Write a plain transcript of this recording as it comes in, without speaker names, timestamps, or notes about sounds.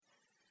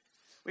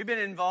We've been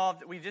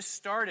involved, we just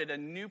started a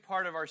new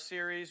part of our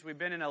series. We've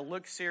been in a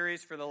look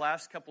series for the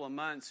last couple of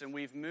months, and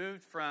we've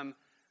moved from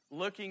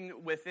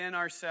looking within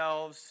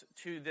ourselves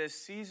to this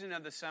season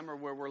of the summer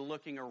where we're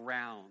looking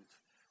around.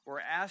 We're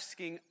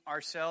asking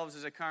ourselves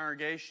as a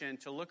congregation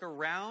to look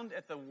around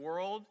at the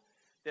world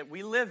that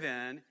we live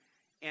in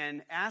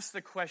and ask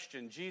the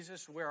question,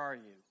 Jesus, where are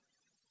you?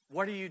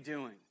 What are you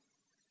doing?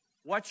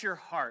 What's your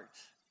heart?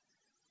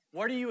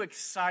 What are you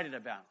excited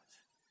about?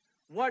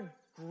 What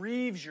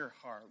grieves your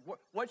heart?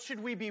 What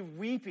should we be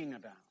weeping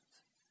about?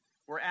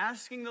 We're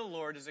asking the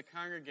Lord as a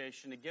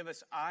congregation to give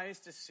us eyes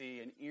to see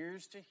and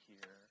ears to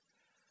hear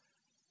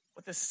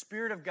what the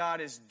Spirit of God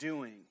is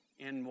doing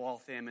in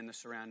Waltham and the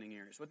surrounding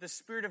areas, what the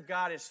Spirit of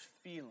God is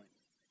feeling,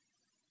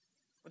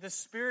 what the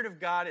Spirit of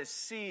God is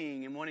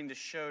seeing and wanting to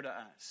show to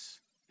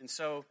us. And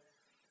so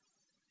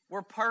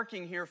we're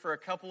parking here for a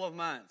couple of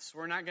months.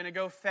 We're not going to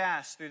go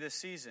fast through this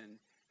season,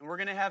 and we're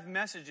going to have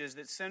messages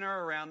that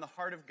center around the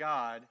heart of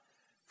God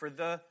for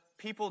the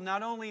people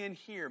not only in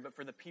here, but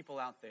for the people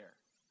out there.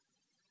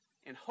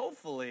 And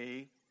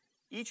hopefully,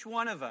 each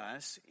one of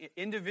us,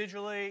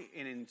 individually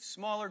and in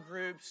smaller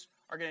groups,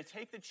 are going to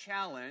take the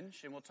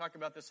challenge, and we'll talk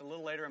about this a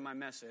little later in my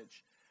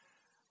message,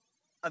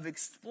 of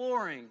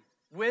exploring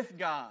with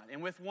God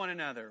and with one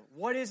another.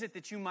 What is it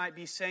that you might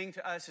be saying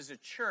to us as a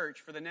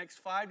church for the next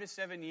 5 to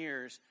 7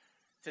 years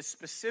to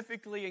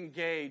specifically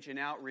engage and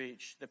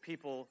outreach the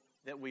people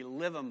that we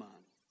live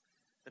among,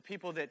 the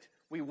people that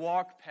we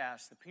walk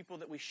past, the people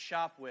that we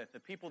shop with, the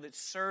people that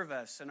serve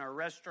us in our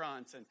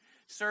restaurants and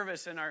serve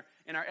us in our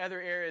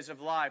other areas of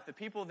life, the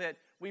people that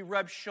we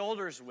rub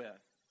shoulders with.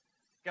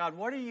 God,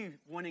 what are you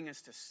wanting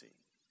us to see?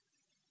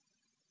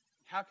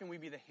 How can we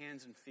be the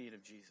hands and feet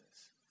of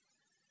Jesus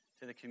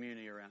to the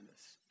community around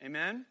us?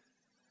 Amen?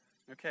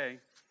 Okay.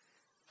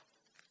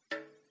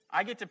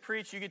 I get to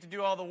preach, you get to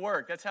do all the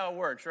work. That's how it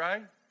works,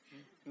 right?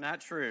 Not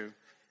true.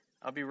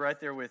 I'll be right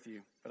there with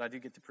you, but I do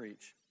get to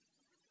preach.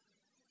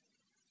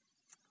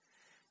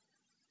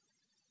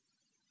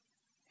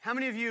 How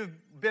many of you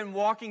have been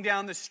walking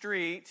down the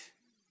street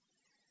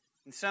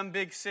in some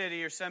big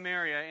city or some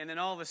area, and then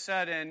all of a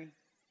sudden,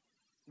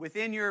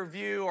 within your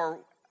view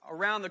or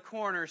around the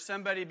corner,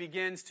 somebody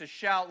begins to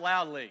shout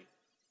loudly,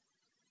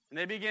 and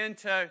they begin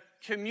to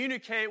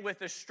communicate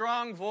with a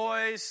strong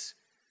voice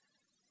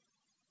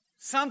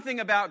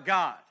something about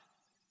God?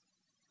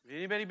 Have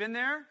anybody been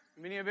there?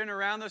 Have any of you been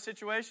around those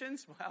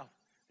situations? Wow,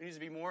 there needs to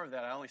be more of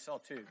that. I only saw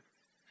 2.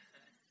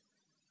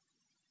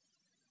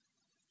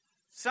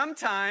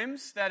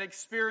 Sometimes that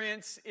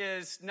experience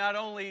is not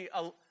only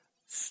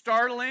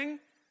startling,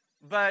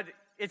 but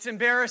it's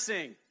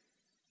embarrassing.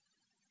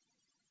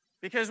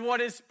 Because what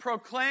is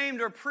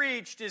proclaimed or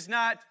preached is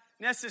not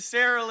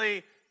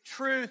necessarily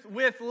truth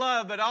with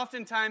love, but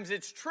oftentimes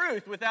it's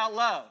truth without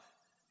love.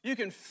 You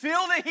can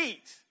feel the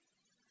heat.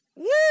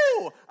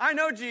 Woo! I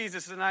know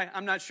Jesus, and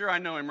I'm not sure I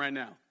know him right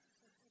now.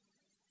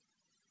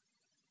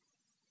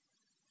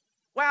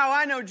 Wow,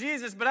 I know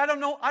Jesus, but I don't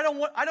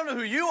know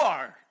who you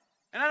are.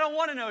 And I don't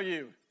want to know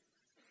you.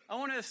 I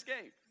want to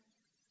escape.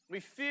 We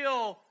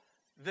feel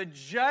the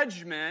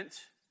judgment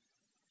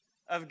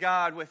of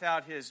God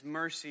without his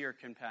mercy or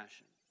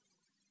compassion.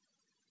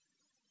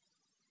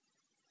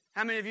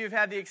 How many of you have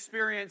had the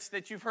experience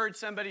that you've heard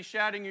somebody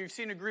shouting, you've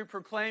seen a group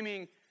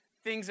proclaiming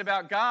things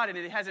about God, and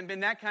it hasn't been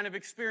that kind of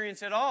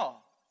experience at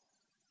all?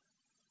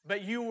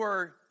 But you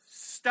were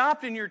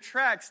stopped in your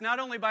tracks, not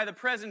only by the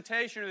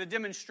presentation or the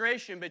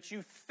demonstration, but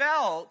you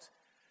felt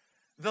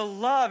the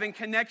love and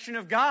connection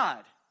of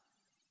God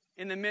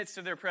in the midst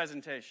of their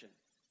presentation.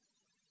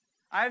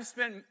 I've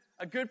spent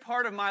a good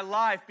part of my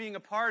life being a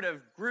part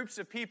of groups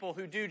of people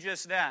who do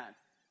just that.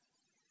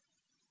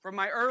 From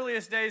my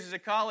earliest days as a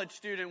college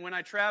student, when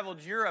I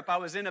traveled Europe, I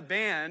was in a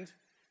band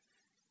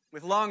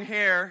with long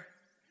hair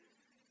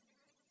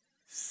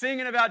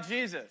singing about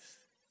Jesus.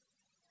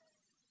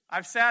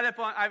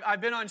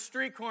 I've been on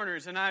street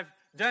corners and I've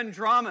done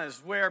dramas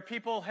where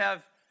people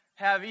have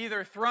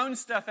either thrown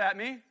stuff at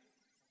me.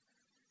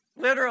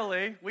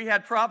 Literally, we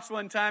had props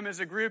one time as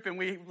a group, and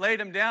we laid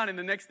them down, and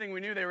the next thing we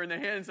knew, they were in the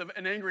hands of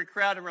an angry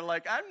crowd, and we're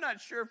like, I'm not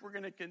sure if we're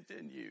going to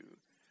continue.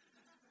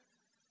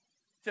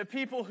 To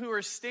people who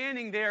are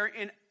standing there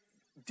in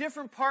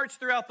different parts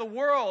throughout the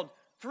world,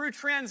 through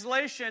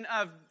translation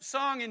of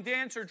song and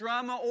dance or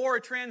drama, or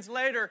a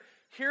translator,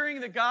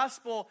 hearing the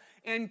gospel,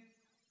 and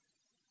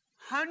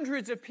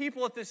hundreds of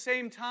people at the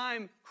same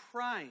time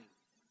crying.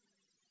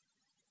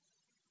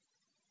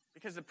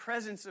 Because the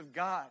presence of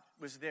God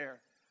was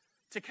there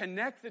to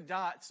connect the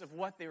dots of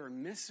what they were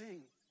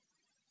missing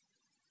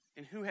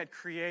and who had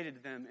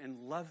created them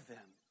and loved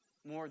them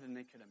more than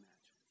they could imagine.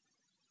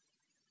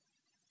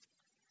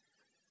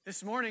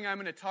 This morning, I'm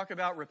going to talk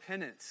about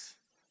repentance.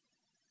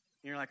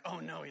 And you're like,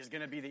 oh no, he's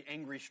going to be the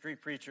angry street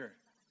preacher.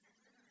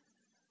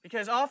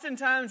 Because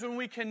oftentimes when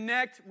we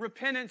connect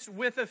repentance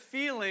with a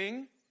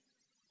feeling,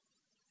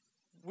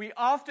 we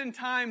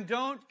oftentimes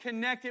don't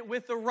connect it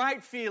with the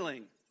right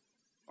feeling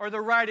or the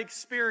right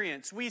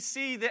experience. We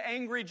see the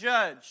angry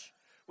judge.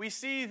 We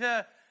see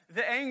the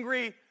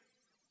angry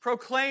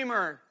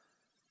proclaimer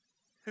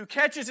who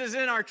catches us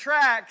in our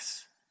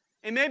tracks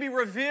and maybe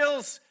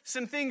reveals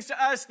some things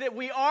to us that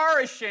we are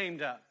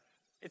ashamed of.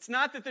 It's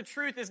not that the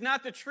truth is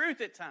not the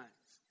truth at times,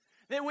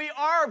 that we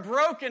are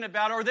broken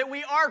about or that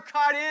we are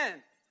caught in,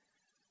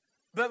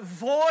 but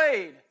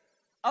void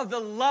of the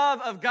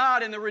love of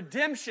God and the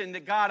redemption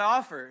that God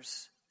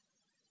offers,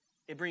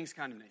 it brings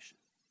condemnation.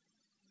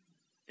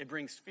 It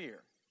brings fear.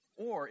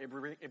 Or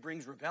it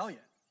brings rebellion.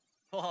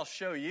 Well, I'll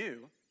show you.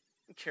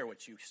 I don't care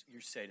what you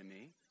say to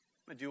me.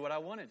 I'm going to do what I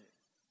want to do.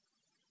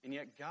 And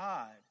yet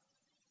God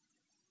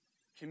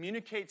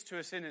communicates to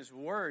us in His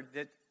Word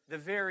that the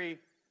very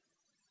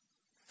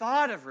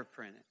thought of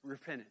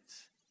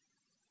repentance,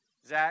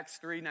 as Acts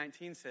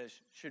 3:19 says,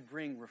 should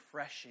bring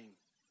refreshing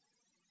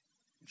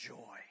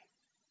joy.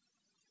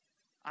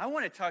 I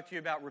want to talk to you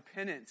about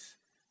repentance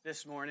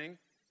this morning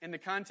in the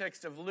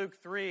context of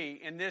Luke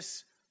 3 and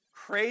this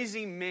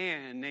crazy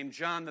man named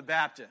John the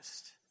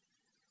Baptist.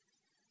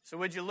 So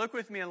would you look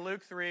with me in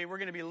Luke 3? We're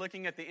going to be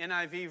looking at the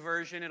NIV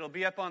version. It'll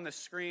be up on the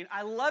screen.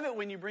 I love it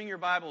when you bring your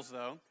Bibles,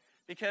 though,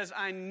 because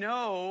I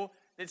know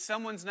that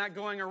someone's not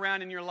going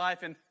around in your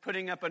life and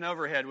putting up an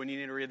overhead when you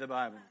need to read the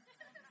Bible.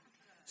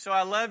 So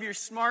I love your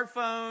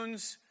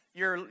smartphones,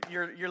 your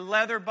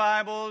leather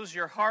Bibles,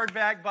 your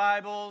hardback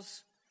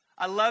Bibles.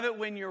 I love it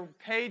when your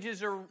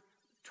pages are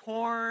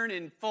torn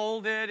and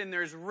folded and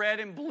there's red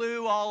and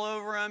blue all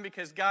over them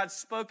because God's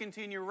spoken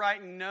to you and you're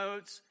writing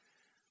notes.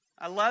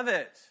 I love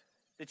it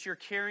that you're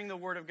carrying the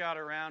Word of God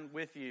around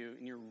with you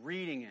and you're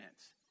reading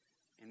it.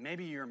 And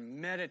maybe you're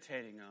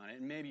meditating on it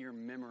and maybe you're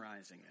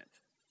memorizing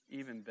it.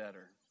 Even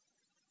better.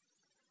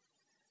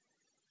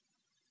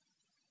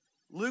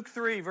 Luke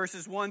 3,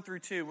 verses 1 through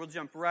 2. We'll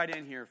jump right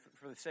in here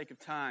for the sake of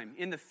time.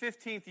 In the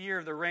 15th year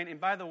of the reign, and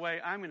by the way,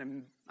 I'm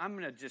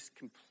going to just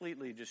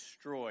completely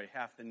destroy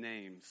half the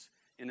names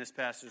in this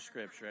passage of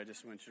Scripture. I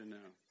just want you to know.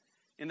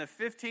 In the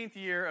 15th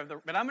year of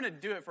the, but I'm going to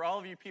do it for all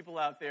of you people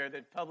out there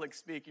that public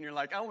speak, and you're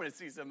like, I want to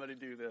see somebody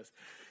do this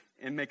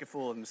and make a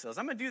fool of themselves.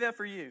 I'm going to do that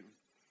for you.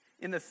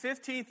 In the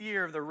 15th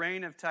year of the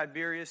reign of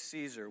Tiberius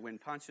Caesar, when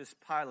Pontius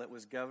Pilate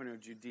was governor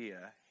of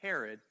Judea,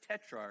 Herod,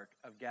 tetrarch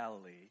of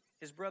Galilee,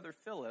 his brother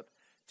Philip,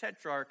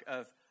 tetrarch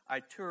of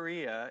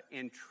Iturea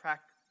and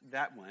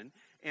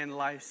and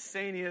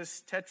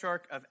Lysanias,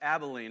 tetrarch of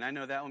Abilene. I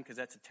know that one because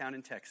that's a town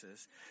in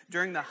Texas.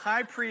 During the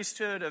high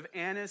priesthood of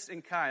Annas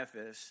and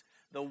Caiaphas,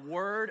 the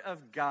word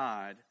of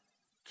God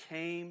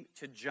came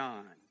to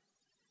John,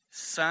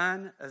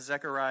 son of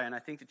Zechariah. And I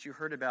think that you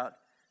heard about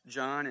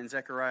John and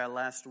Zechariah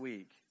last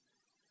week.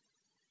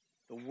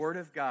 The word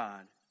of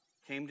God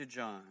came to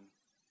John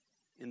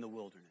in the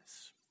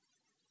wilderness.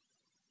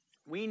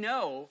 We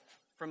know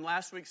from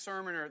last week's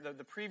sermon or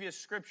the previous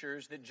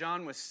scriptures that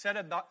John was set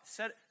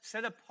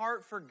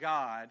apart for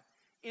God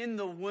in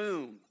the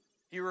womb.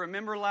 Do you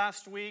remember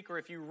last week, or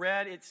if you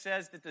read, it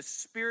says that the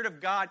Spirit of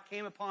God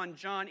came upon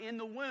John in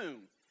the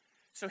womb.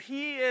 So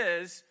he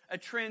is a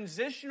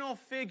transitional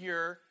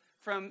figure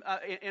from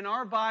in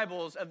our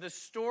Bibles of the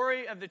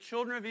story of the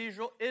children of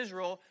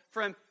Israel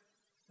from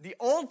the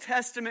Old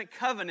Testament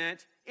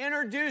covenant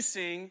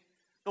introducing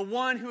the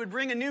one who would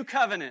bring a new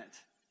covenant,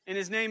 and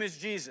his name is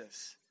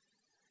Jesus.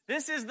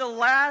 This is the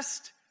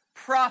last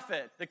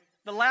prophet,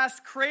 the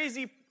last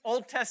crazy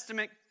Old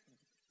Testament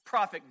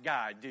prophet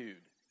guy, dude.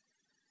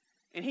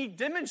 And he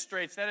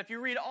demonstrates that. If you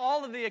read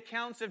all of the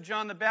accounts of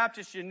John the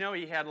Baptist, you know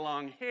he had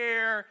long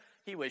hair,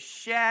 he was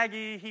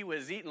shaggy, he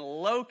was eating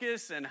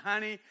locusts and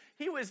honey.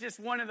 He was just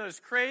one of those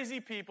crazy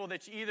people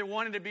that you either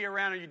wanted to be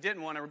around or you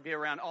didn't want to be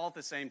around all at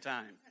the same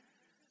time.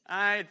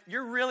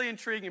 You're really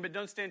intriguing, but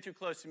don't stand too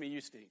close to me,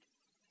 you stink.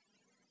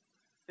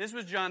 This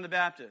was John the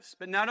Baptist.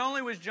 But not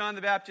only was John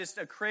the Baptist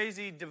a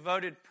crazy,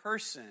 devoted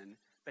person,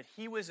 but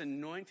he was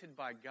anointed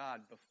by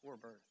God before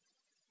birth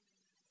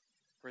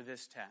for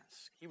this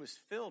task. He was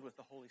filled with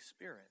the Holy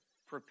Spirit,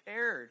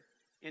 prepared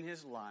in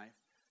his life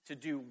to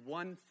do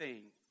one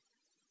thing.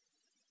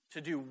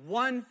 To do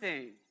one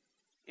thing,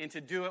 and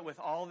to do it with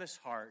all of his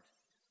heart,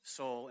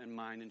 soul, and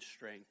mind and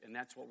strength. And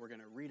that's what we're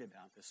going to read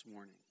about this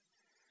morning.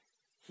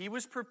 He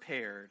was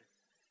prepared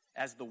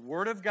as the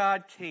Word of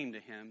God came to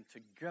him to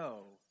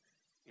go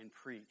and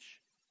preach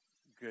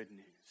good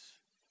news.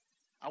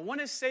 I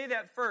want to say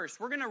that first.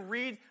 We're going to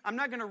read, I'm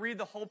not going to read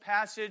the whole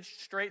passage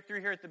straight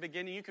through here at the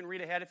beginning. You can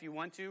read ahead if you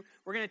want to.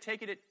 We're going to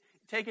take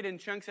it in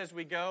chunks as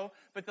we go.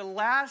 But the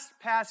last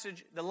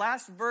passage, the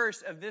last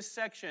verse of this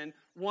section,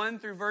 1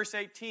 through verse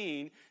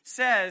 18,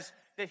 says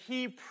that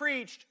he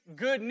preached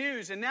good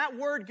news. And that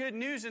word good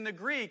news in the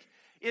Greek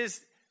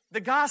is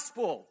the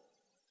gospel.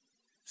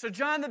 So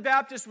John the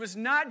Baptist was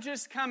not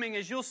just coming,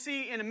 as you'll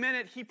see in a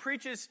minute, he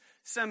preaches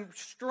some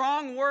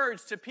strong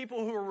words to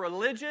people who are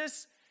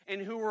religious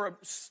and who are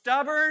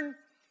stubborn,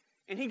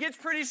 and he gets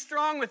pretty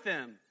strong with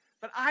them.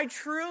 But I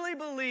truly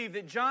believe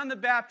that John the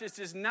Baptist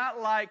is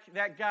not like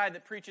that guy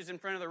that preaches in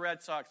front of the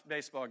Red Sox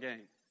baseball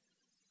game.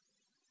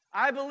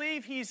 I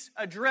believe he's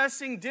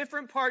addressing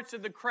different parts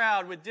of the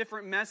crowd with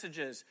different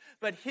messages,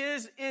 but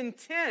his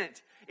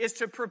intent is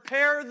to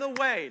prepare the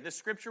way, the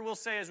scripture will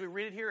say as we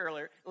read it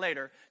here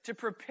later, to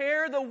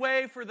prepare the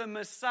way for the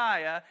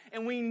Messiah,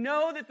 and we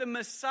know that the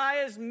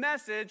Messiah's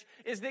message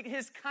is that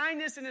his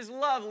kindness and his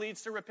love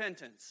leads to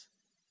repentance.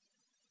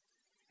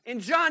 And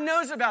John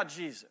knows about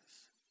Jesus.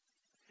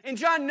 And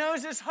John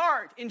knows his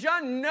heart. And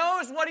John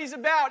knows what he's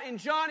about. And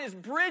John is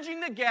bridging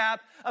the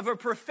gap of a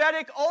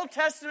prophetic Old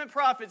Testament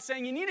prophet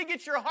saying you need to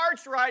get your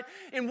hearts right.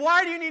 And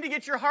why do you need to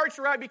get your hearts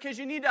right? Because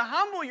you need to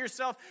humble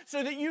yourself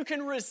so that you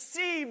can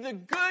receive the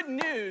good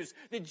news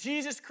that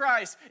Jesus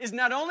Christ is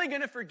not only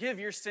going to forgive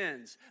your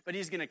sins, but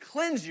he's going to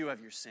cleanse you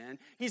of your sin.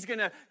 He's going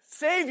to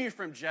save you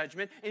from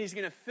judgment. And he's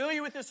going to fill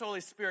you with his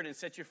Holy Spirit and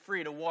set you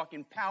free to walk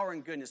in power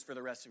and goodness for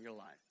the rest of your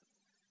life.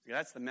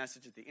 That's the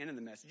message at the end of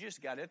the message. You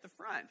just got it at the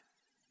front.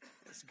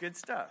 It's good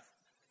stuff.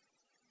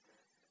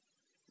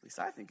 At least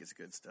I think it's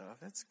good stuff.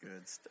 That's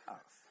good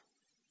stuff.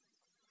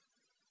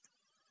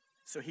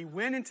 So he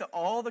went into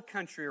all the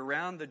country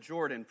around the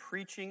Jordan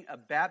preaching a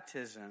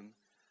baptism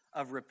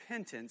of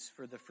repentance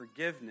for the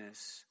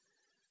forgiveness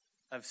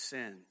of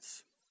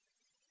sins.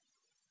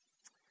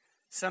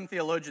 Some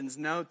theologians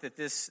note that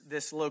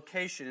this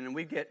location, and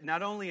we get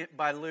not only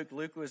by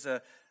Luke was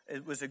a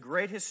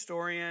great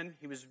historian.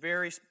 He was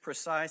very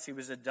precise. He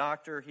was a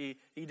doctor. He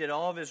did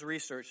all of his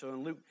research. So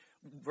in Luke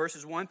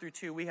verses 1 through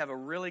 2, we have a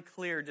really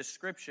clear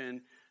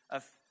description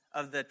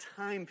of the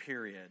time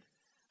period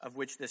of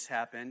which this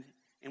happened.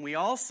 And we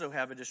also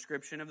have a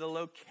description of the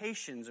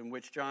locations in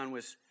which John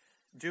was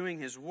doing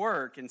his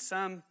work. And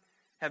some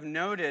have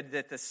noted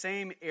that the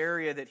same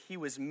area that he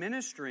was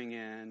ministering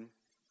in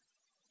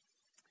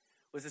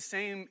was the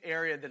same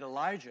area that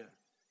Elijah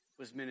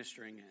was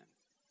ministering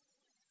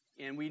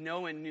in. And we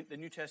know in the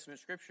New Testament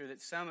Scripture that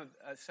some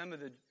of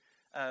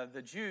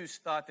the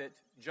Jews thought that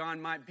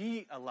John might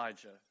be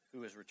Elijah who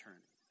was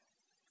returning.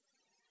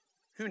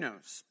 Who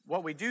knows?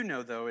 What we do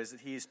know, though, is that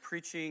he's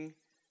preaching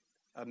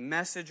a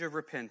message of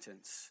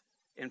repentance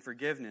and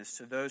forgiveness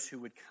to those who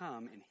would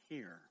come and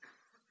hear.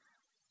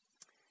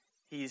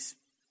 He's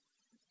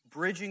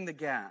bridging the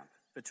gap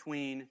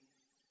between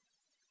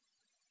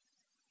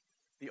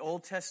the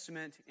Old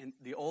Testament and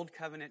the Old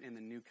Covenant and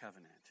the New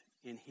Covenant,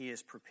 and he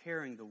is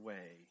preparing the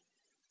way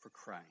for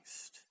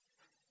Christ.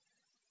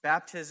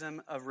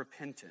 Baptism of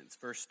repentance,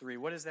 verse 3.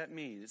 What does that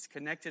mean? It's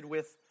connected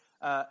with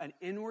an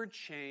inward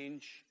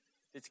change.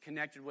 It's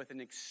connected with an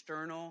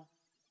external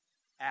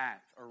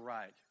act or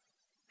rite.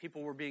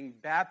 People were being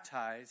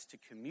baptized to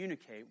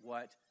communicate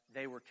what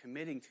they were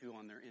committing to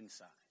on their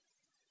inside.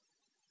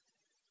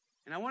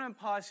 And I want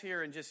to pause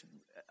here and just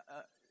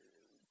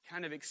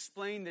kind of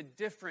explain the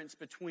difference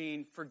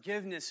between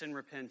forgiveness and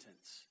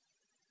repentance,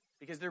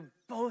 because they're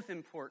both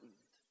important.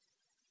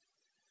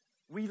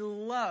 We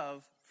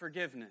love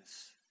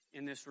forgiveness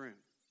in this room.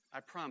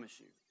 I promise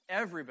you.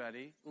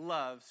 Everybody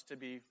loves to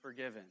be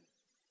forgiven.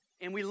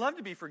 And we love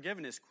to be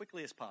forgiven as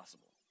quickly as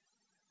possible.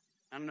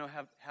 I don't know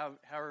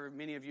how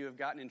many of you have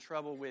gotten in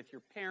trouble with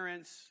your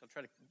parents.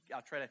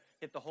 I'll try to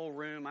hit the whole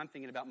room. I'm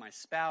thinking about my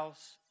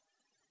spouse.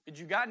 Did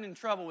you gotten in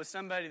trouble with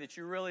somebody that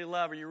you really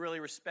love or you really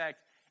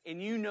respect,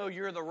 and you know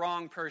you're the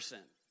wrong person?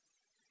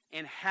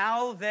 And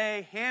how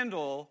they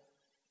handle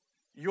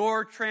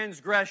your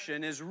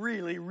transgression is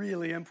really,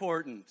 really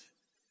important.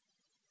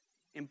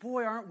 And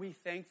boy, aren't we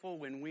thankful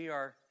when we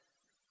are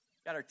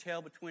got our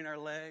tail between our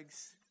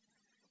legs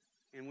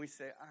and we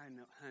say, I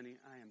know, honey,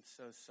 I am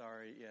so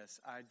sorry. Yes,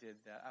 I did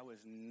that. I was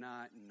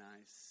not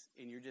nice.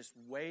 And you're just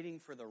waiting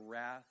for the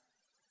wrath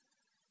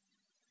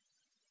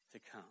to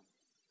come.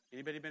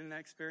 Anybody been in that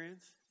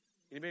experience?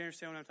 Anybody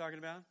understand what I'm talking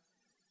about?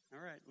 All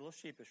right, a little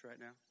sheepish right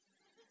now.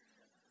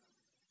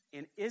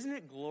 And isn't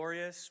it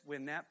glorious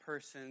when that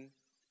person,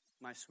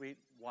 my sweet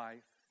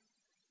wife,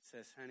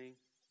 says, honey,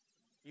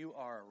 you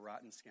are a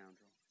rotten scoundrel,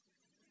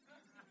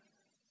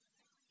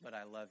 but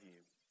I love you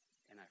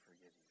and I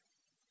forgive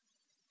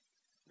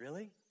you.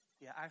 Really?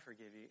 Yeah, I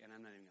forgive you, and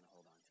I'm not even going to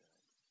hold on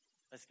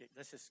to it.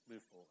 Let's just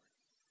move forward.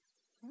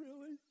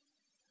 Really?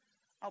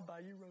 I'll buy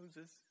you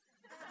roses.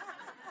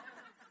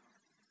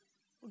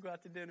 We'll go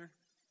out to dinner.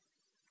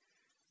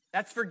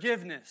 That's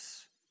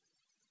forgiveness.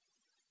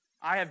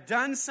 I have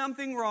done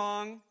something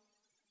wrong,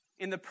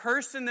 and the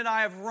person that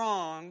I have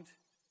wronged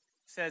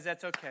says,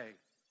 that's okay.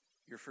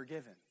 You're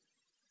forgiven.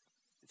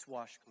 It's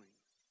washed clean.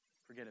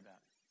 Forget about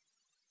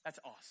it. That's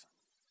awesome.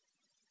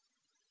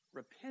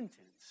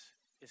 Repentance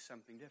is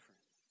something different.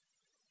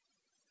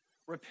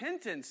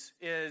 Repentance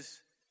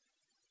is,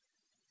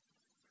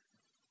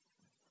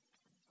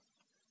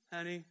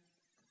 honey,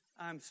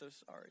 I'm so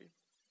sorry.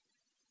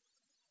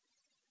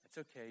 It's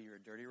okay. You're a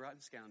dirty,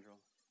 rotten scoundrel.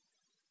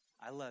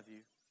 I love you.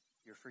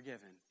 You're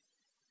forgiven.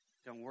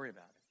 Don't worry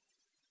about it.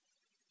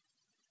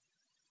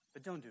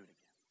 But don't do it again.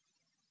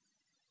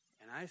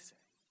 And I say,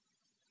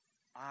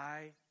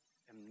 I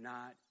am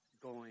not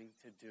going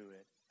to do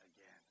it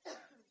again.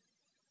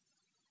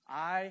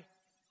 I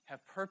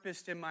have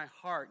purposed in my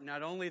heart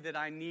not only that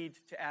I need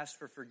to ask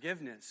for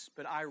forgiveness,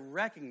 but I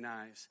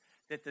recognize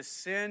that the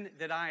sin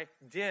that I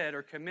did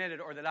or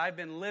committed or that I've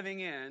been living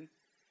in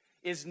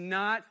is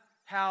not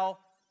how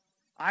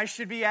I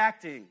should be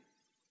acting.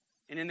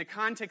 And in the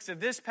context of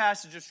this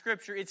passage of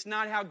Scripture, it's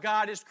not how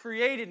God has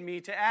created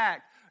me to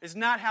act. It's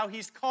not how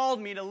He's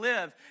called me to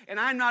live. And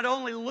I'm not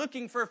only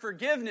looking for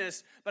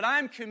forgiveness, but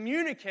I'm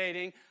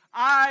communicating,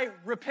 I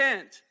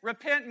repent.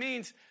 Repent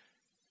means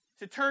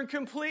to turn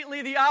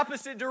completely the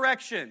opposite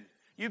direction.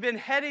 You've been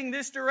heading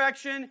this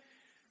direction.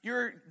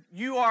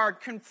 You are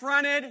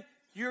confronted.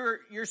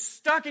 You're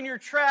stuck in your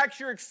tracks.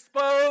 You're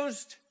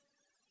exposed.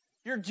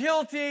 You're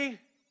guilty.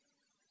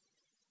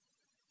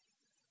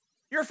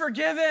 You're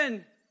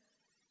forgiven.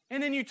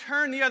 And then you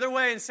turn the other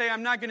way and say,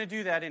 I'm not going to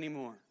do that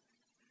anymore.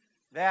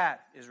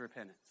 That is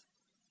repentance.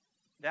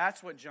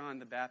 That's what John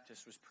the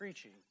Baptist was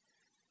preaching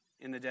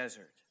in the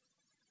desert.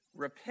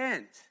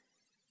 Repent.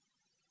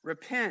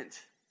 Repent,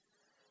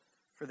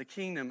 for the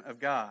kingdom of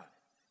God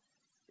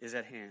is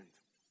at hand.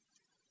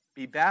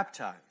 Be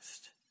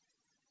baptized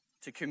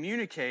to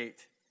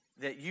communicate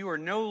that you are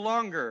no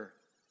longer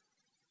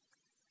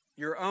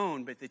your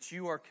own, but that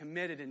you are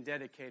committed and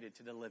dedicated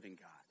to the living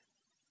God.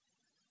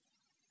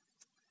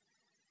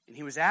 And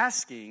he was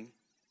asking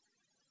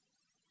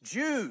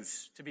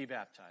Jews to be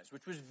baptized,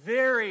 which was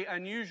very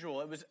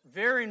unusual. It was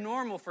very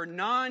normal for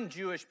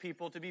non-Jewish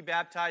people to be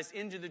baptized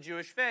into the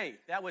Jewish faith.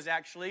 That was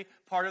actually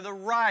part of the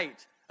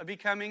rite of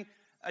becoming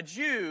a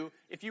Jew,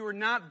 if you were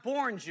not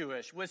born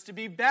Jewish, was to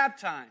be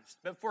baptized.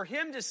 But for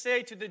him to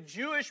say to the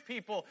Jewish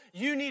people,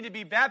 you need to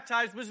be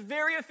baptized, was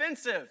very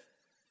offensive.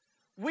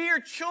 We are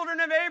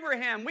children of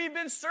Abraham. We've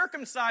been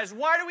circumcised.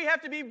 Why do we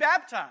have to be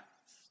baptized?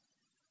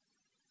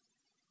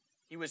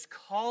 He was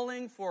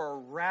calling for a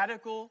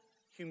radical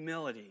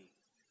humility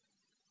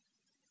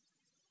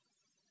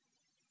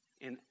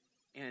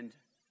and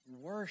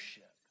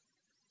worship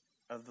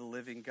of the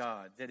living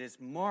God that is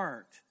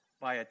marked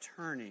by a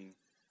turning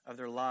of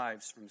their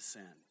lives from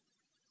sin.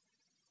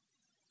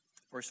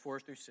 Verse 4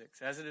 through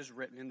 6, as it is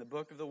written in the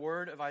book of the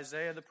word of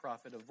Isaiah the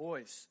prophet, a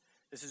voice,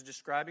 this is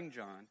describing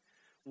John,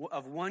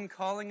 of one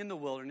calling in the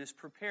wilderness,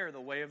 prepare the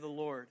way of the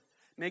Lord.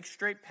 Make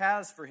straight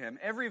paths for him.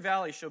 Every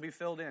valley shall be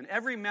filled in.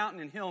 Every mountain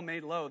and hill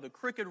made low. The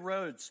crooked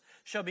roads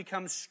shall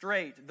become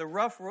straight. The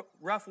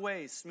rough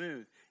ways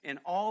smooth. And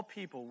all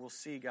people will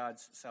see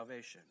God's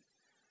salvation.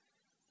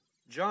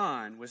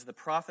 John was the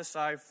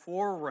prophesied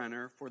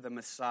forerunner for the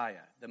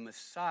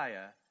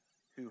Messiah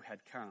who had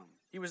come.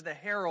 He was the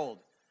herald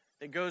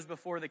that goes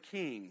before the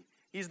king.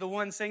 He's the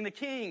one saying, the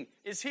king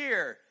is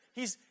here.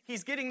 He's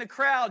getting the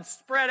crowd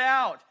spread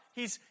out.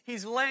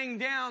 He's laying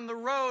down the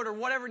road or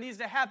whatever needs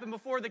to happen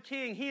before the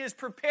king. He is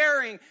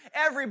preparing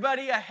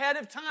everybody ahead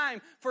of time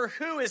for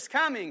who is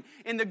coming.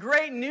 And the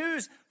great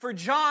news for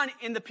John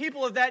and the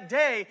people of that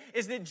day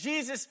is that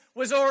Jesus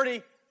was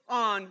already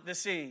on the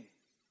scene.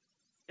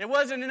 It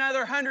wasn't another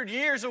 100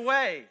 years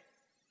away.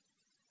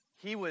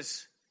 He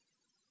was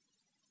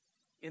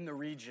in the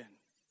region.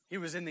 He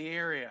was in the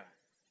area.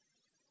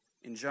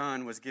 And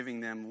John was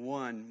giving them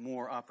one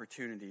more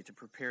opportunity to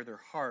prepare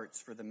their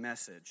hearts for the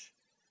message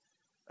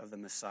of the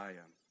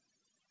Messiah.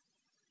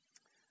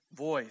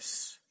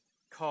 Voice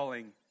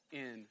calling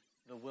in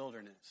the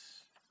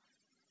wilderness.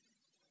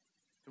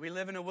 Do we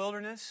live in a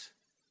wilderness?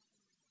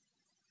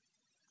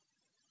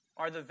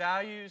 Are the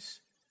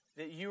values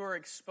that you are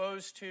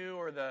exposed to,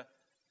 or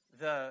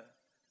the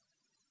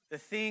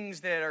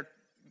things that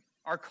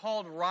are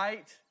called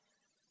right,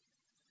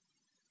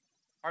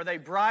 are they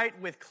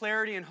bright with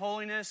clarity and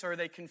holiness, or are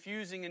they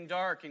confusing and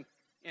dark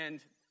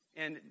and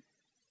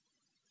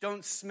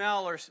don't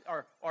smell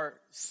or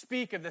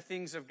speak of the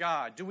things of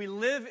God? Do we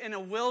live in a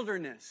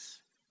wilderness?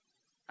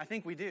 I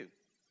think we do.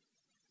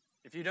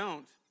 If you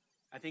don't,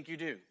 I think you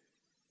do.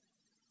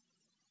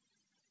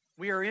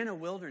 We are in a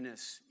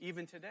wilderness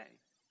even today.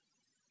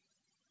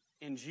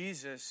 And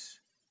Jesus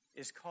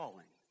is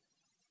calling,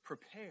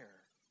 prepare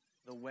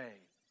the way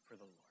for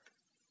the Lord.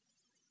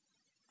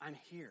 I'm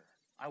here.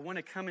 I want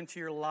to come into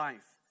your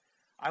life.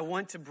 I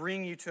want to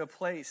bring you to a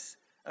place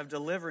of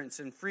deliverance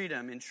and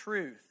freedom and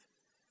truth.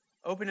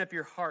 Open up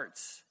your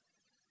hearts.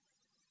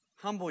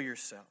 Humble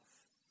yourself.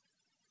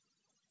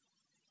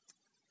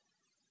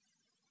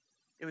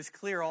 It was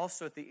clear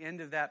also at the end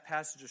of that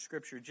passage of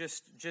Scripture,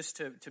 just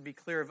to be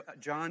clear of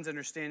John's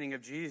understanding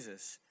of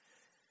Jesus,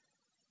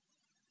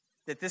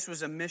 that this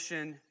was a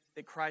mission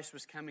that Christ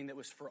was coming that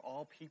was for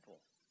all people.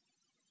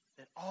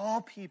 That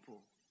all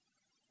people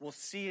will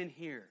see and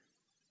hear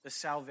the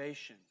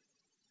salvation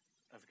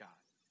of God.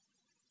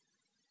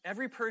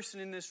 Every person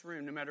in this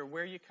room, no matter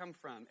where you come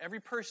from, every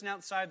person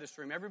outside this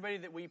room, everybody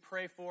that we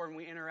pray for and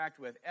we interact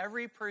with,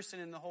 every person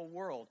in the whole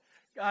world,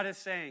 God is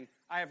saying,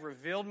 I have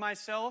revealed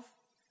myself,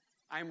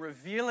 I'm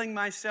revealing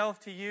myself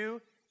to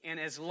you, and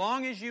as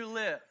long as you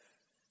live,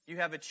 you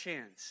have a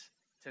chance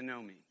to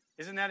know me.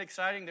 Isn't that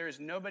exciting? There is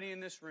nobody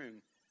in this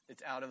room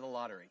that's out of the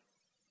lottery.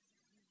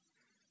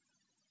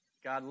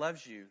 God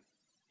loves you,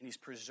 and He's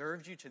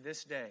preserved you to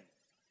this day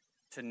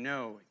to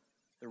know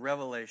the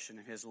revelation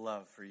of His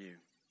love for you.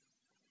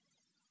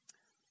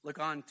 Look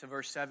on to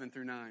verse 7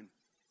 through 9.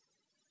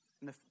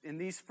 In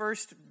these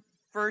first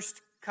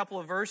first couple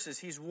of verses,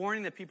 he's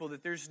warning the people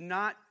that there's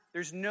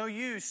no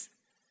use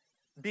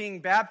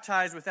being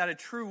baptized without a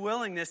true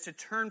willingness to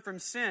turn from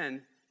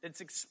sin.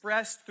 It's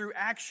expressed through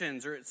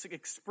actions, or it's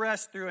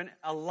expressed through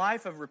a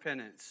life of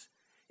repentance.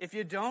 If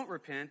you don't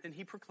repent, then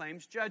he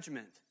proclaims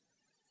judgment.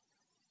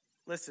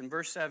 Listen,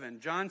 verse 7.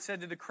 John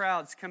said to the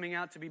crowds coming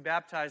out to be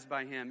baptized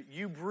by him,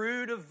 "You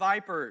brood of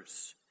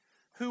vipers,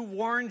 who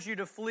warned you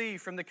to flee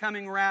from the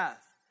coming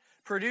wrath?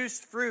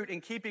 Produce fruit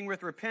in keeping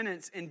with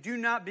repentance, and do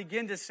not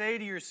begin to say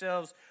to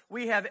yourselves,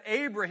 'We have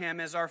Abraham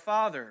as our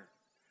father.'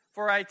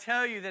 For I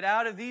tell you that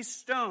out of these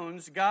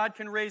stones God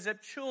can raise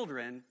up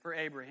children for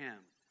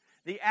Abraham.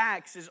 The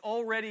axe is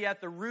already at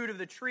the root of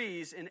the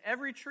trees, and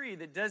every tree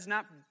that does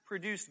not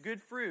produce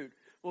good fruit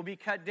will be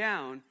cut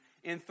down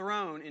and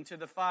thrown into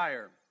the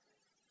fire."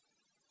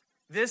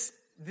 This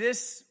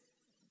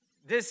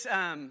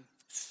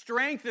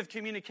strength of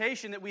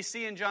communication that we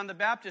see in John the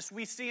Baptist,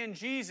 we see in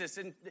Jesus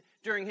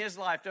during his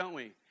life, don't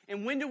we?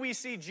 And when do we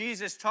see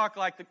Jesus talk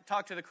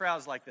to the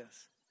crowds like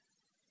this?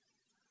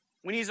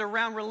 When he's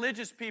around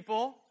religious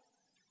people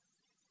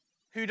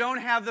who don't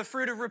have the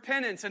fruit of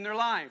repentance in their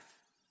life,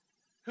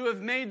 who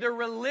have made their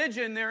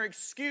religion their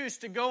excuse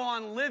to go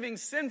on living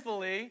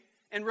sinfully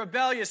and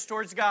rebellious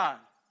towards God.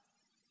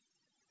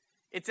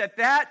 It's at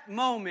that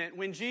moment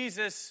when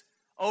Jesus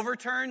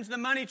overturns the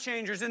money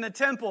changers in the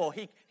temple.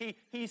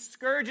 He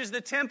scourges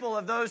the temple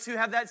of those who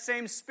have that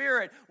same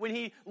spirit. When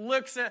he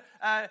looks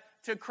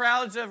to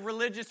crowds of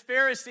religious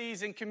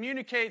Pharisees and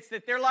communicates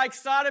that they're like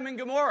Sodom and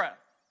Gomorrah.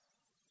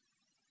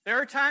 There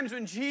are times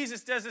when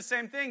Jesus does the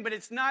same thing, but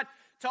it's not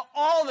to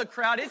all the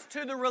crowd. It's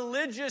to the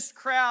religious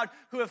crowd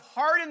who have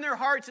hardened their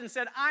hearts and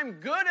said, "I'm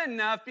good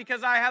enough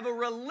because I have a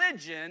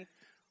religion,"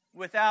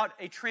 without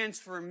a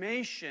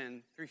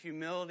transformation through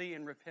humility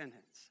and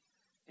repentance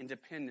and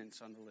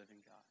dependence on the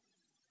living God.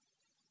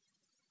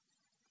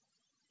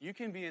 You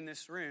can be in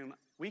this room,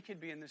 we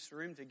could be in this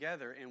room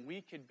together, and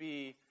we could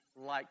be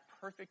like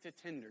perfect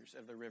attenders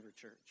of the River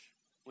Church.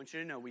 I want you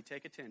to know we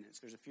take attendance.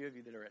 There's a few of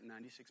you that are at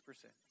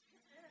 96%.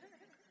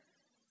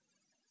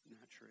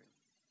 Not true.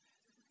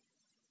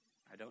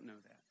 I don't know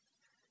that.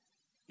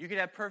 You could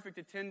have perfect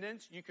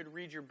attendance. You could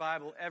read your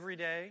Bible every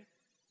day.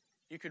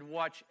 You could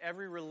watch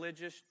every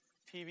religious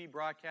TV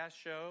broadcast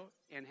show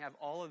and have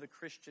all of the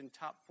Christian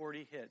top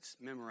 40 hits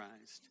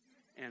memorized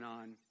and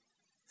on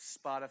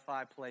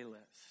Spotify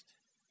playlist.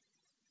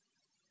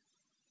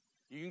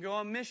 You can go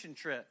on mission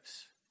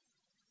trips.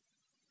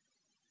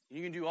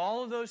 You can do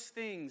all of those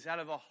things out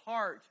of a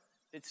heart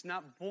that's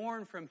not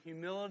born from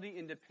humility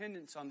and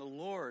dependence on the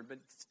Lord, but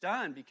it's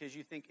done because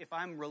you think, if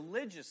I'm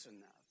religious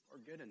enough or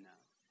good enough,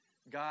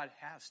 God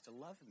has to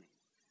love me.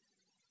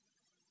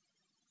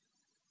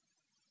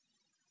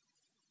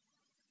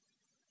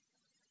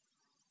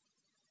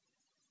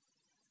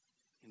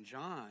 And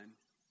John,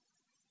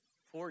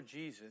 for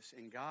Jesus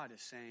and God,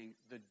 is saying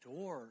the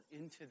door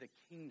into the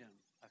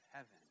kingdom of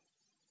heaven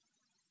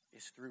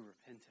is through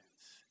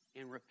repentance.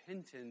 And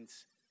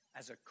repentance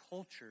as a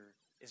culture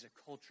is a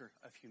culture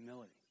of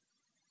humility.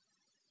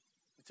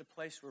 It's a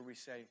place where we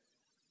say,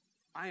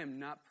 I am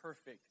not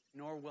perfect,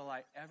 nor will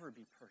I ever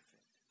be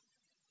perfect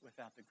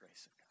without the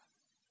grace of God.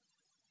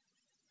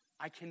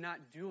 I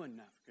cannot do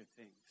enough good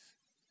things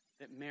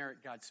that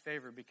merit God's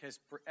favor, because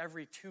for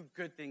every 2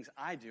 good things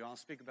I do, I'll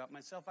speak about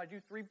myself, I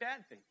do 3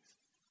 bad things.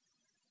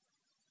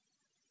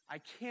 I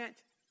can't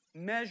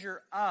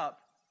measure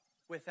up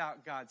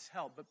without God's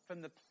help, but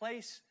from the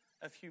place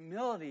of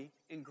humility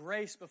and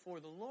grace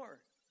before the Lord,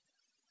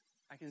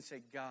 I can say,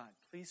 God,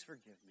 please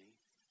forgive me.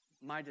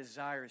 My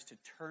desire is to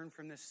turn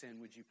from this sin.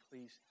 Would you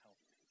please help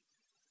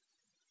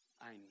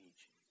me? I need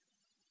you.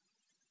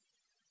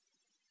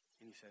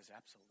 And he says,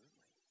 absolutely.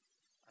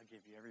 I'll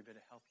give you every bit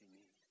of help you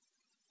need.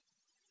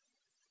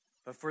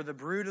 But for the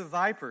brood of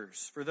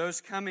vipers, for those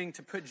coming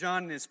to put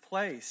John in his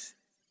place,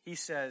 he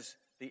says,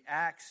 the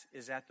axe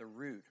is at the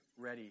root,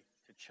 ready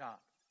to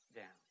chop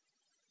down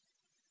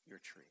your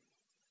tree.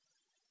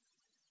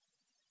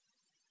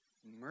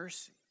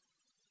 Mercy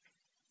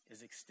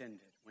is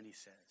extended when he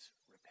says,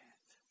 repent.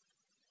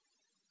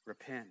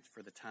 Repent,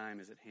 for the time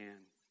is at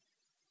hand.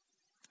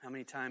 How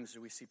many times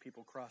do we see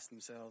people cross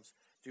themselves,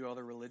 do all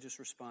their religious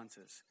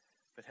responses,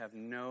 but have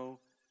no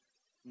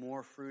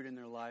more fruit in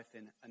their life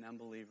than an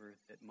unbeliever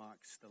that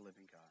mocks the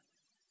living God?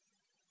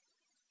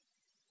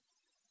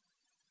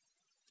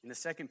 In the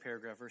second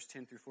paragraph, verse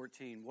 10 through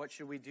 14, what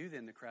should we do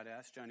then, the crowd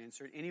asked. John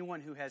answered,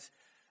 anyone who has,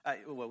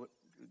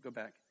 go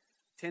back,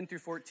 10 through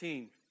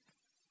 14,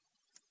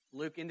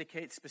 Luke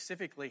indicates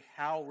specifically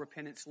how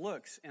repentance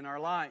looks in our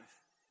life.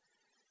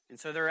 And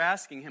so they're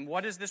asking him,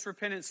 what does this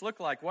repentance look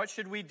like? What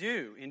should we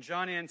do? And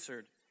John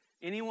answered,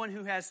 anyone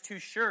who has 2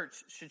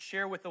 shirts should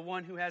share with the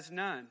one who has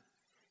none.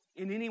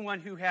 And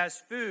anyone who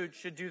has food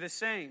should do the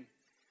same.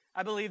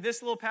 I believe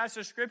this little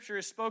passage of Scripture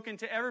is spoken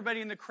to everybody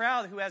in the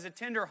crowd who has a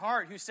tender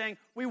heart, who's saying,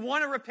 we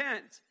want to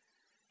repent.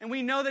 And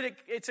we know that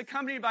it's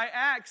accompanied by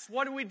acts.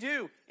 What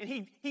do? And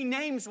he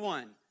names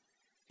one.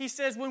 He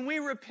says, when we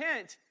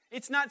repent,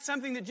 it's not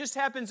something that just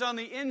happens on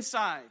the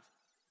inside.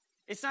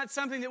 It's not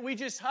something that we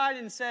just hide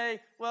and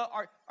say, well,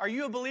 are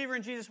you a believer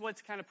in Jesus? Well,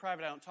 it's kind of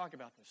private. I don't talk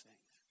about those things.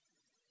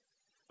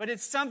 But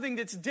it's something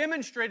that's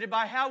demonstrated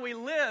by how we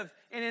live.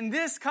 And in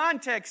this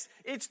context,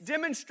 it's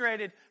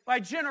demonstrated by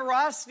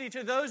generosity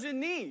to those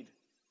in need.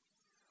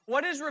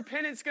 What is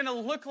repentance going to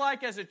look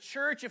like as a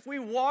church if we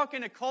walk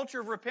in a culture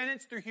of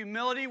repentance through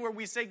humility where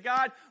we say,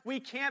 God, we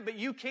can't, but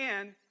you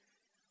can?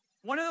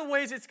 One of the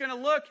ways it's going to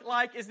look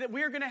like is that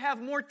we are going to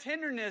have more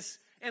tenderness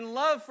and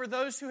love for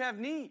those who have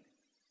need.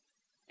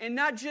 And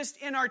not just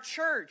in our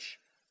church,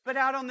 but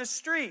out on the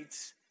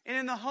streets and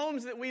in the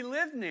homes that we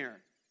live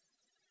near.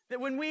 That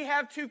when we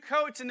have two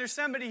coats and there's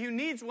somebody who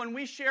needs one,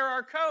 we share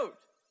our coat.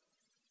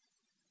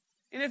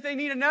 And if they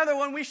need another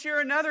one, we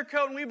share another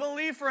coat and we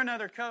believe for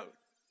another coat.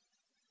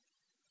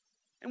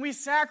 And we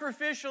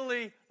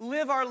sacrificially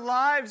live our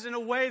lives in a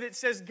way that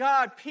says,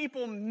 God,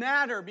 people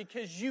matter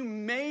because you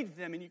made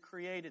them and you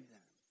created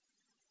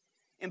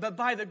them. But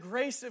by the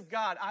grace of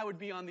God, I would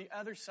be on the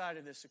other side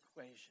of this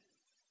equation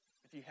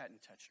if you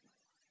hadn't touched my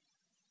life.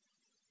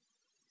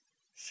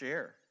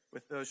 Share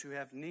with those who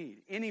have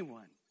need.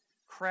 Anyone,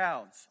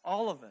 crowds,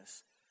 all of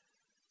us.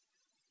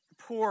 The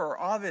poor are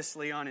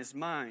obviously on his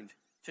mind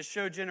to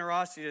show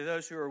generosity to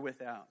those who are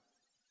without.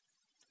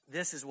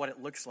 This is what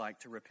it looks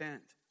like to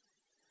repent.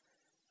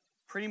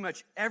 Pretty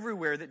much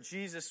everywhere that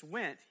Jesus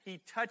went,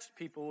 he touched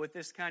people with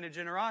this kind of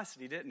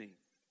generosity, didn't he?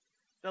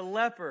 The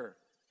leper,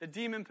 the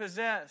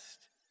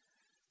demon-possessed,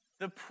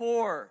 the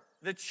poor,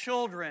 the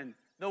children,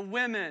 the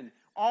women,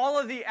 all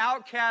of the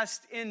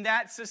outcasts in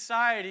that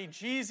society,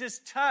 Jesus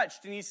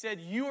touched and he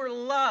said, you are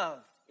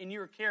loved and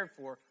you are cared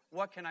for.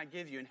 What can I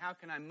give you and how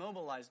can I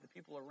mobilize the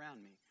people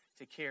around me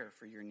to care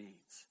for your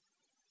needs?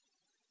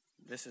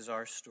 This is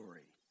our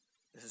story.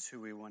 This is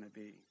who we want to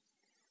be.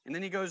 And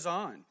then he goes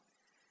on.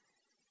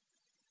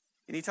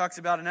 And he talks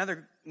about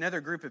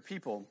another group of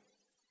people.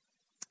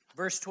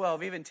 Verse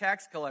 12, even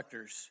tax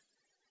collectors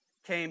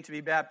came to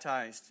be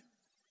baptized.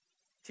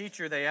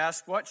 Teacher, they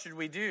asked, what should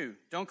we do?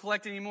 Don't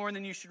collect any more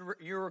than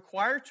you're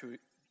required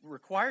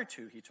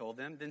to, he told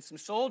them. Then some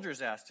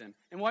soldiers asked him,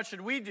 and what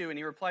should we do? And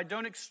he replied,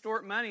 don't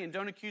extort money and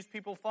don't accuse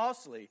people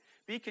falsely.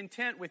 Be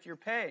content with your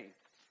pay.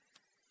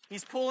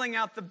 He's pulling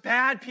out the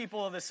bad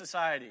people of the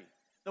society,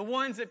 the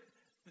ones that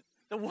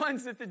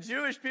the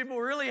Jewish people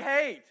really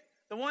hate.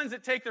 The ones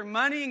that take their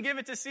money and give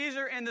it to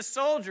Caesar, and the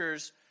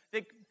soldiers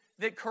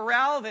that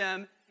corral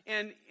them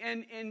and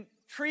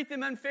treat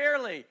them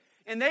unfairly.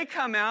 And they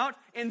come out,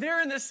 and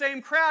they're in the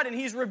same crowd, and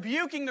he's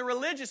rebuking the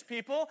religious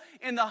people,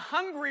 and the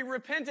hungry,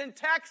 repentant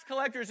tax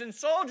collectors and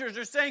soldiers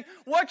are saying,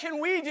 what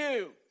can we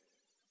do?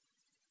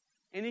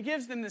 And he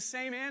gives them the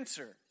same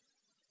answer.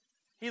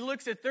 He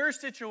looks at their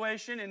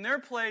situation and their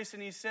place,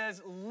 and he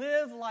says,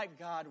 live like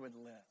God would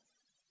live.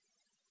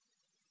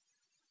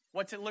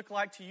 What's it look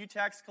like to you,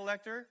 tax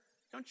collector?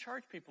 Don't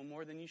charge people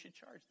more than you should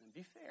charge them.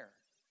 Be fair.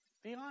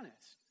 Be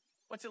honest.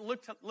 What's it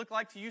look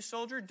like to you,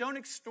 soldier? Don't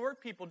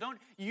extort people. Don't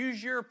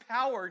use your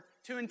power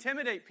to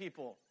intimidate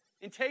people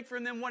and take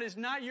from them what is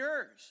not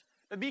yours.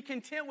 But be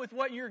content with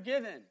what you're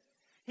given.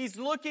 He's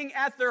looking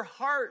at their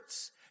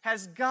hearts.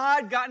 Has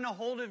God gotten a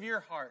hold of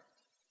your heart?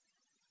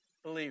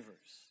 Believers,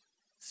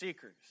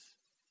 seekers.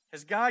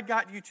 Has God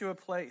got you to a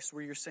place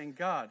where you're saying,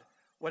 God,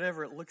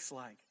 whatever it looks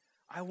like,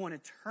 I want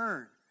to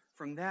turn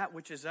from that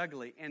which is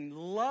ugly and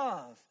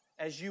love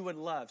as you would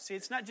love. See,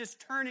 it's not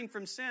just turning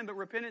from sin, but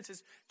repentance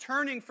is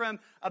turning from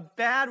a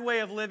bad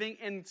way of living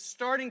and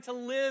starting to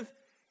live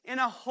in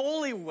a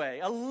holy way,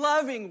 a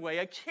loving way,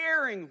 a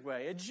caring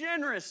way, a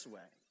generous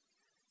way.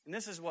 And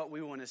this is what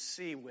we want to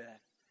see with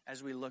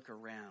as we look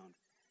around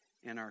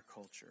in our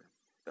culture.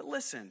 But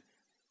listen,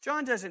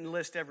 John doesn't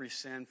list every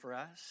sin for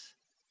us.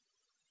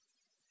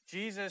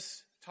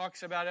 Jesus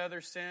talks about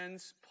other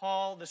sins.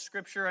 Paul, the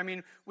Scripture,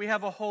 we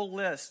have a whole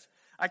list.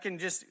 I can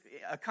just,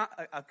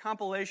 a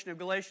compilation of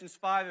Galatians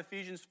 5,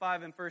 Ephesians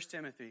 5, and 1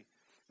 Timothy.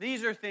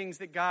 These are things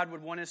that God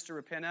would want us to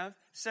repent of.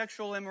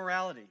 Sexual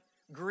immorality,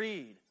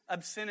 greed,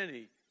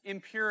 obscenity,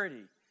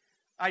 impurity,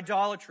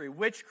 idolatry,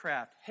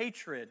 witchcraft,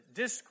 hatred,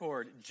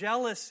 discord,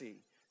 jealousy,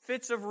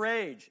 fits of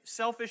rage,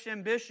 selfish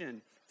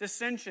ambition,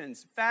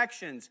 dissensions,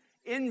 factions,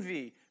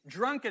 envy,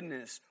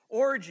 drunkenness,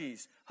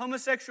 orgies,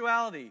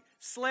 homosexuality,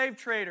 slave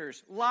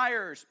traders,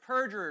 liars,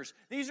 perjurers.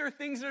 These are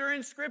things that are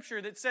in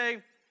Scripture that say,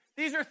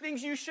 these are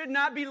things you should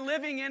not be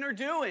living in or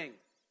doing.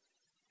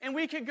 And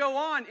we could go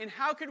on. And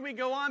how could we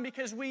go on?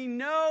 Because we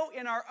know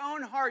in our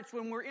own hearts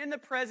when we're in the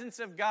presence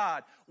of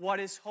God what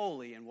is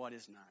holy and what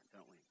is not,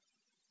 don't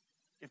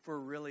we? If we're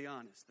really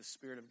honest, the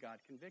Spirit of God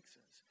convicts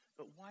us.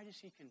 But why does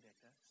He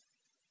convict us?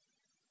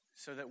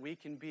 So that we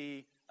can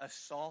be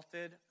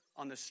assaulted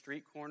on the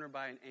street corner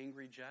by an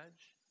angry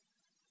judge?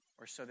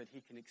 Or so that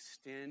He can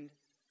extend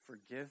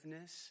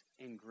forgiveness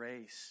and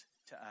grace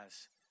to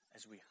us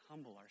as we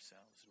humble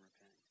ourselves and repent?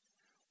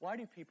 Why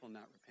do people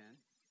not repent?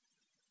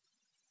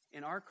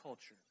 In our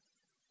culture,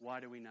 why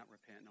do we not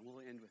repent? And we'll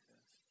end with this.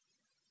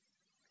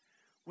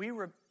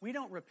 We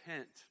don't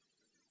repent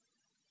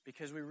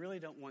because we really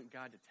don't want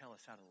God to tell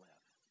us how to live.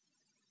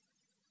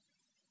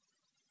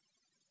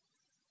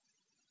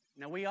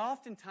 Now, we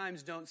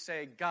oftentimes don't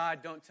say, God,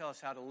 don't tell us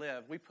how to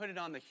live. We put it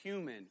on the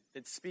human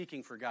that's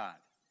speaking for God.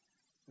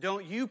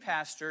 Don't you,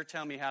 pastor,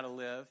 tell me how to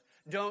live.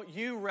 Don't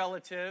you,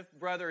 relative,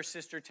 brother or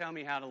sister, tell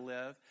me how to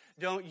live.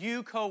 Don't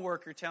you,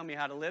 coworker, tell me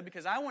how to live,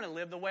 because I want to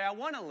live the way I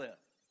want to live.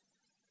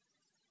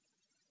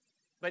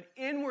 But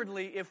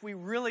inwardly, if we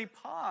really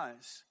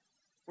pause,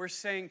 we're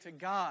saying to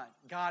God,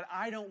 God,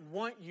 I don't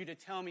want you to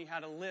tell me how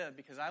to live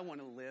because I want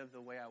to live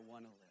the way I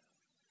want to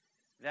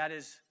live. That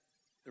is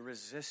the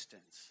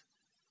resistance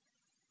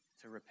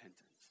to repentance.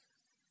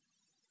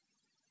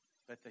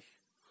 But the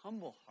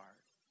humble heart,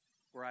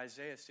 where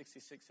Isaiah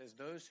 66 says,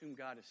 those whom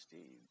God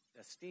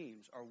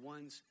esteems are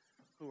ones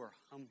who are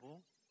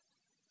humble,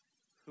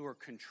 who are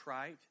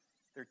contrite,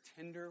 they're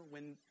tender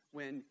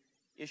when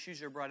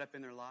issues are brought up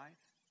in their life,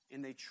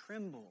 and they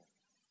tremble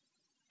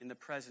in the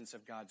presence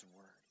of God's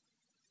word.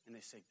 And they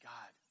say, God,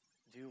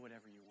 do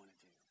whatever you want to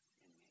do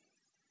in me.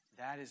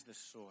 That is the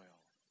soil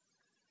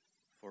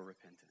for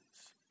repentance.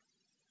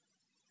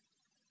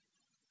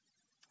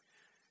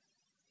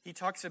 He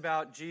talks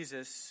about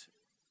Jesus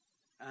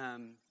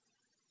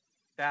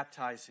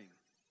baptizing.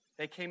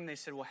 They came and they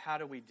said, well, how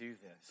do we do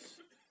this?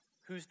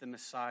 Who's the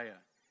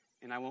Messiah?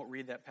 And I won't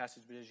read that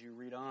passage, but as you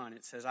read on,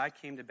 it says, I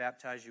came to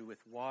baptize you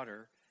with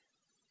water,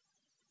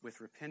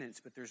 with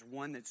repentance, but there's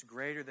one that's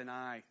greater than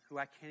I, who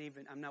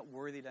I'm not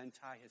worthy to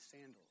untie his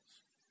sandals,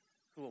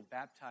 who will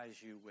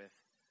baptize you with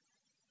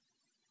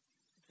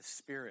the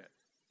Spirit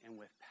and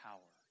with power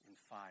and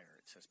fire.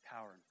 It says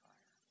power and fire.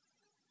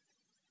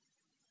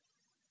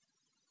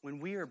 When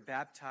we are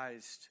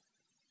baptized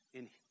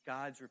in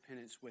God's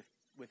repentance with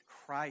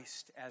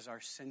Christ as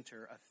our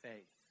center of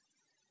faith,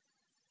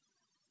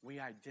 we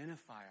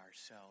identify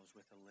ourselves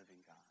with the living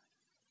God.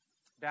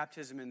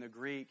 Baptism in the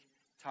Greek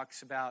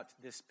talks about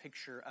this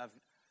picture of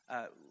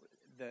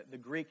the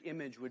Greek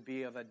image would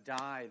be of a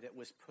dye that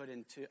was put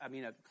into,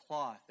 a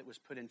cloth that was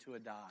put into a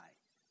dye.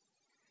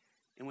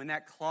 And when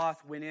that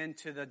cloth went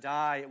into the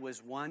dye, it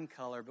was one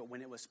color, but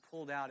when it was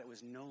pulled out, it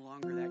was no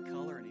longer that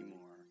color anymore.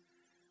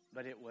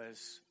 But it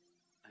was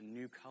a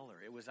new color.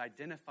 It was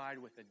identified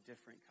with a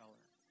different color.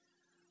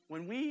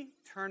 When we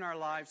turn our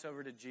lives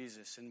over to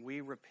Jesus and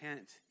we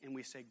repent and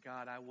we say,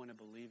 God, I want to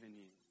believe in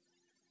you.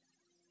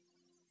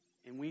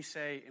 And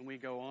we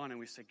go on and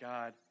we say,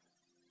 God,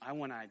 I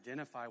want to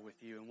identify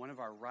with you. And one of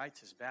our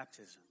rites is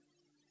baptism.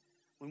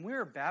 When we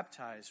are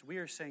baptized, we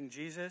are saying,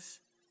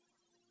 Jesus,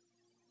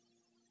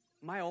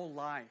 my old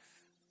life,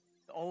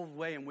 the old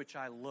way in which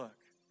I look,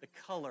 the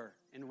color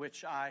in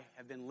which I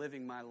have been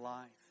living my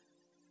life,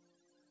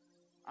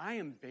 I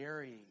am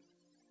burying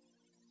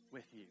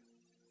with you.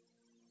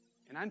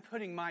 And I'm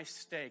putting my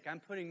stake, I'm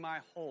putting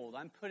my hold,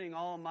 I'm putting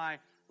all my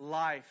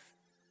life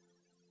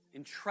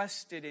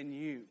entrusted in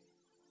you.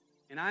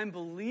 And I'm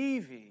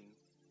believing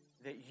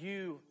that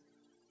you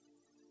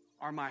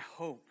are my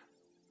hope,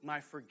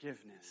 my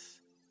forgiveness,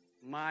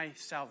 my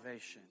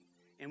salvation.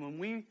 And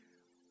when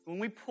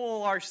we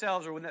pull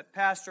ourselves, or when that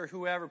pastor,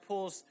 whoever,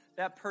 pulls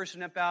that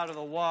person up out of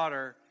the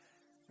water,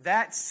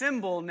 that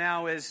symbol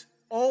now is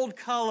old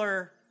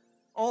color,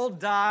 old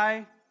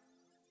dye,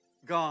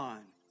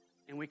 gone.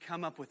 And we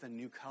come up with a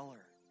new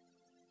color,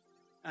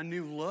 a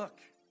new look,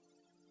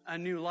 a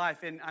new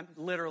life. And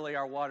literally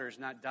our water is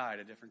not dyed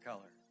a different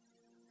color.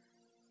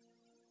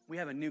 We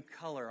have a new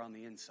color on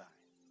the inside.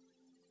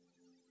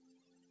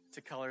 It's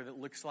a color that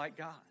looks like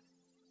God,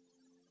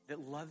 that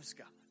loves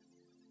God,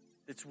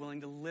 that's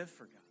willing to live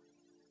for God,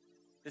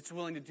 that's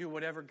willing to do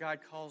whatever God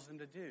calls them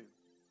to do,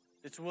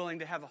 that's willing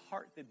to have a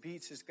heart that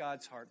beats as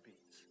God's heart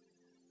beats,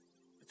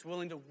 that's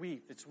willing to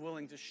weep, that's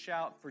willing to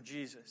shout for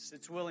Jesus,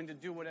 that's willing to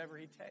do whatever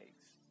he takes.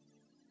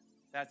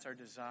 That's our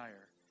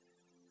desire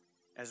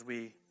as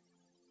we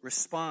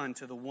respond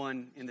to the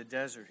one in the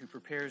desert who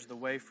prepares the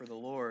way for the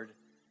Lord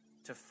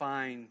to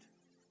find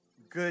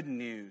good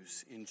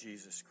news in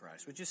Jesus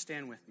Christ. Would you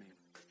stand with me?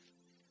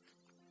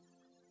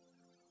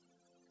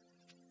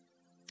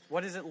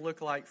 What does it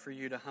look like for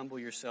you to humble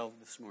yourself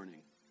this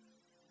morning?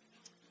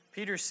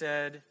 Peter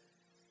said,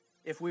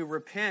 if we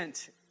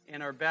repent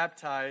and are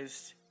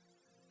baptized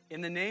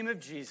in the name of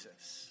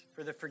Jesus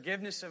for the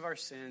forgiveness of our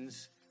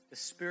sins, the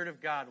Spirit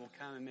of God will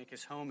come and make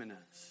his home in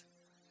us.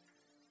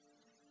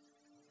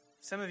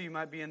 Some of you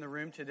might be in the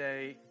room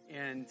today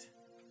and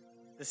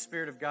the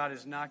Spirit of God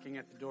is knocking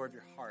at the door of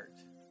your heart.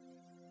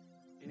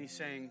 And he's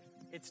saying,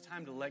 it's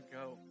time to let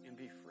go and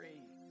be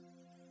free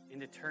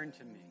and to turn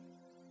to me.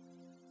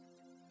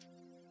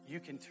 You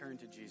can turn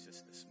to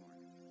Jesus this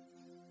morning.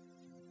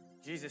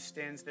 Jesus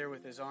stands there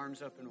with his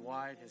arms open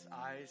wide, his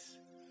eyes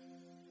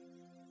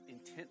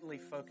intently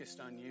focused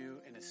on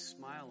you, and a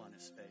smile on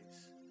his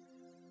face.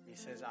 He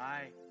says,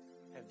 I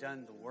have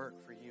done the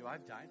work for you.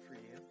 I've died for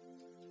you.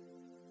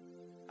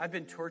 I've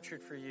been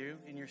tortured for you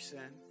in your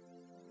sin.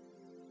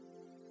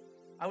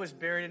 I was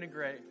buried in a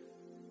grave.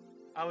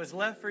 I was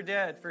left for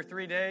dead for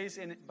 3 days,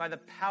 and by the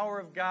power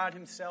of God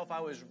himself,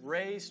 I was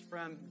raised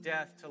from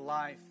death to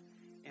life.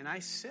 And I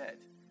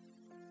sit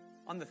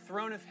on the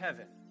throne of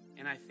heaven,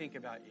 and I think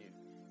about you.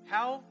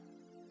 How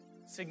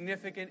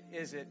significant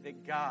is it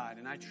that God,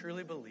 and I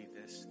truly believe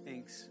this,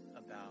 thinks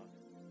without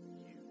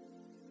you.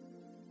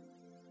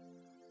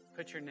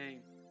 Put your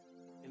name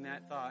in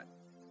that thought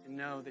and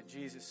know that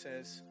Jesus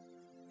says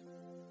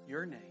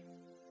your name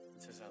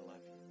and says, I love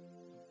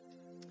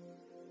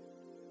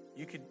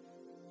you.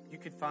 You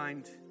could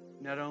find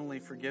not only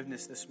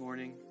forgiveness this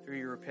morning through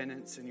your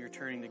repentance and your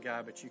turning to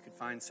God, but you could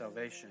find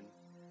salvation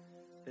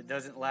that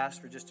doesn't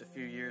last for just a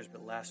few years,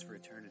 but lasts for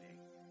eternity.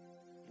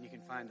 And you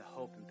can find the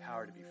hope and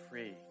power to be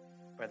free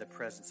by the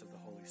presence of the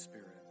Holy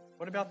Spirit.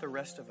 What about the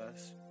rest of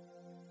us?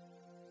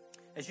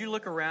 As you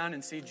look around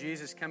and see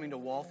Jesus coming to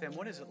Waltham,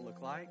 what does it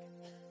look like?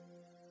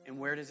 And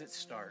where does it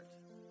start?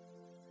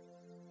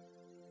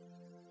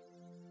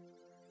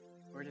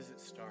 Where does it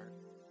start?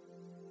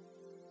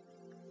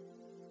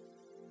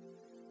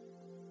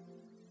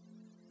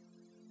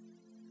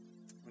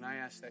 When I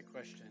ask that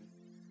question,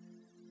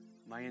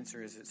 my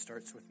answer is it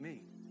starts with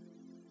me.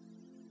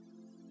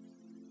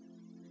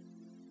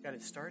 God,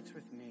 it starts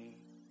with me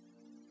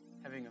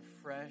having a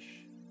fresh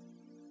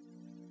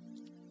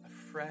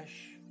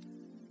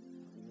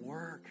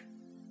work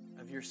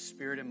of your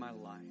Spirit in my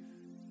life.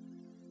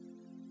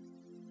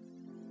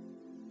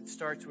 It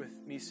starts with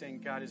me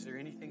saying, God, is there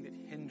anything that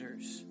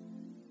hinders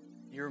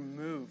your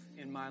move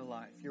in my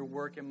life, your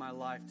work in my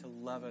life to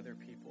love other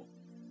people?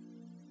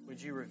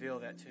 Would you reveal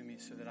that to me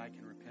so that I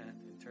can repent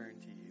and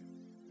turn to you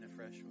in a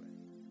fresh way?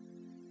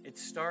 It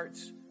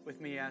starts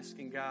with me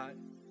asking God,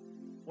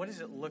 what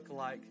does it look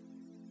like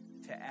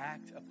to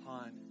act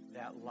upon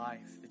that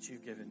life that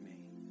you've given me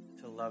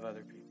to love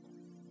other people?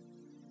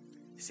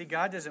 See,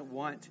 God doesn't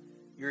want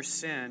your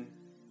sin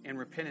and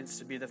repentance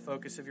to be the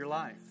focus of your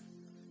life.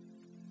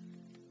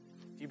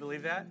 Do you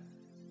believe that?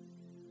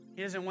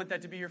 He doesn't want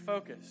that to be your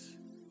focus.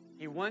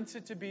 He wants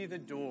it to be the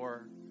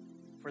door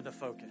for the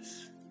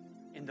focus.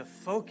 And the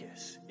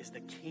focus is the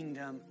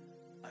kingdom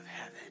of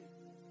heaven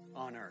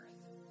on earth.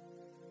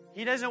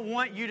 He doesn't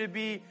want you to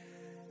be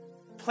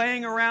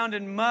playing around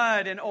in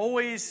mud and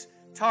always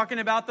talking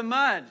about the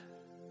mud.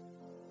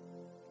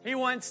 He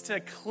wants to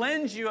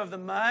cleanse you of the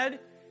mud,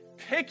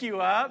 pick you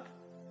up,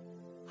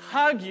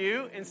 hug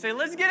you, and say,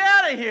 let's get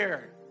out of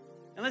here.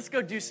 And let's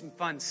go do some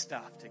fun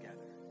stuff together.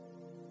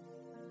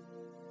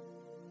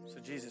 So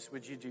Jesus,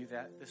 would you do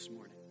that this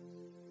morning?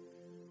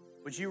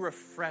 Would you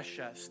refresh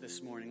us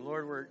this morning?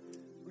 Lord, we're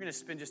going to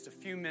spend just a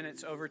few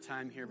minutes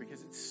overtime here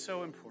because it's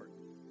so important.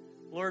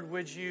 Lord,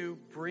 would you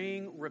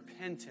bring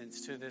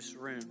repentance to this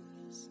room?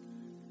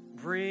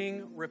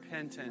 Bring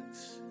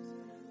repentance.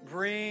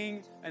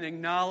 Bring an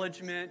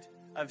acknowledgement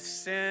of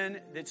sin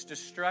that's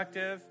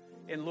destructive.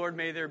 And Lord,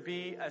 may there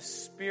be a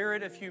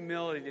spirit of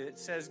humility that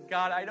says,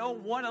 God, I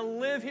don't want to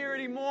live here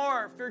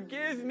anymore.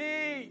 Forgive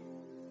me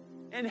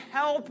and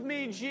help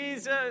me,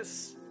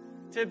 Jesus,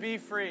 to be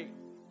free.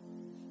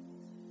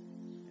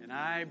 And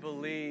I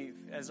believe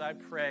as I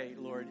pray,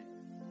 Lord,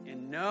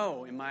 and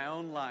know in my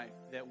own life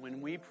that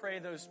when we pray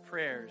those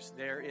prayers,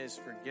 there is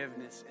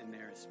forgiveness and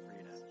there is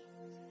freedom.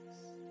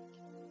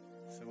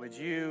 So would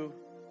you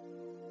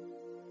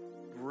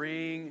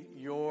bring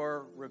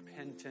your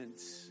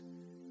repentance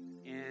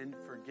and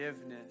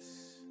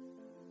forgiveness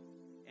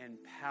and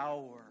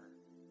power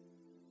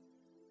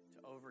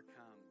to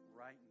overcome